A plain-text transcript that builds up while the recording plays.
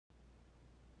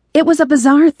It was a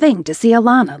bizarre thing to see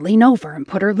Alana lean over and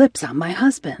put her lips on my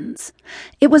husband's.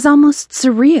 It was almost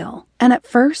surreal, and at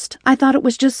first I thought it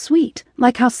was just sweet,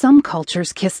 like how some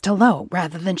cultures kiss hello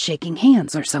rather than shaking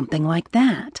hands or something like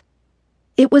that.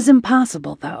 It was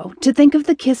impossible, though, to think of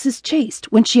the kiss as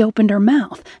chaste when she opened her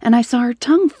mouth and I saw her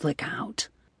tongue flick out.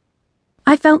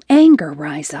 I felt anger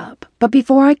rise up, but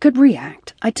before I could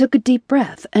react, I took a deep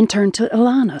breath and turned to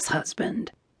Alana's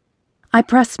husband. I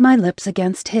pressed my lips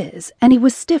against his, and he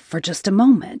was stiff for just a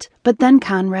moment, but then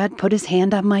Conrad put his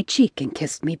hand on my cheek and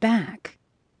kissed me back.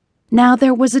 Now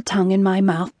there was a tongue in my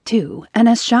mouth, too, and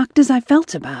as shocked as I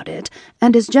felt about it,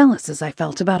 and as jealous as I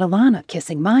felt about Alana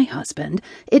kissing my husband,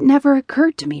 it never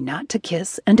occurred to me not to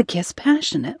kiss and to kiss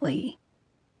passionately.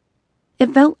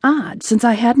 It felt odd since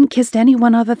I hadn't kissed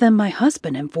anyone other than my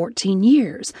husband in 14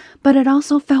 years, but it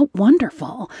also felt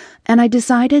wonderful, and I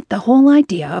decided the whole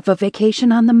idea of a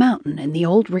vacation on the mountain in the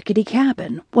old rickety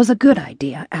cabin was a good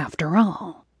idea after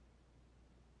all.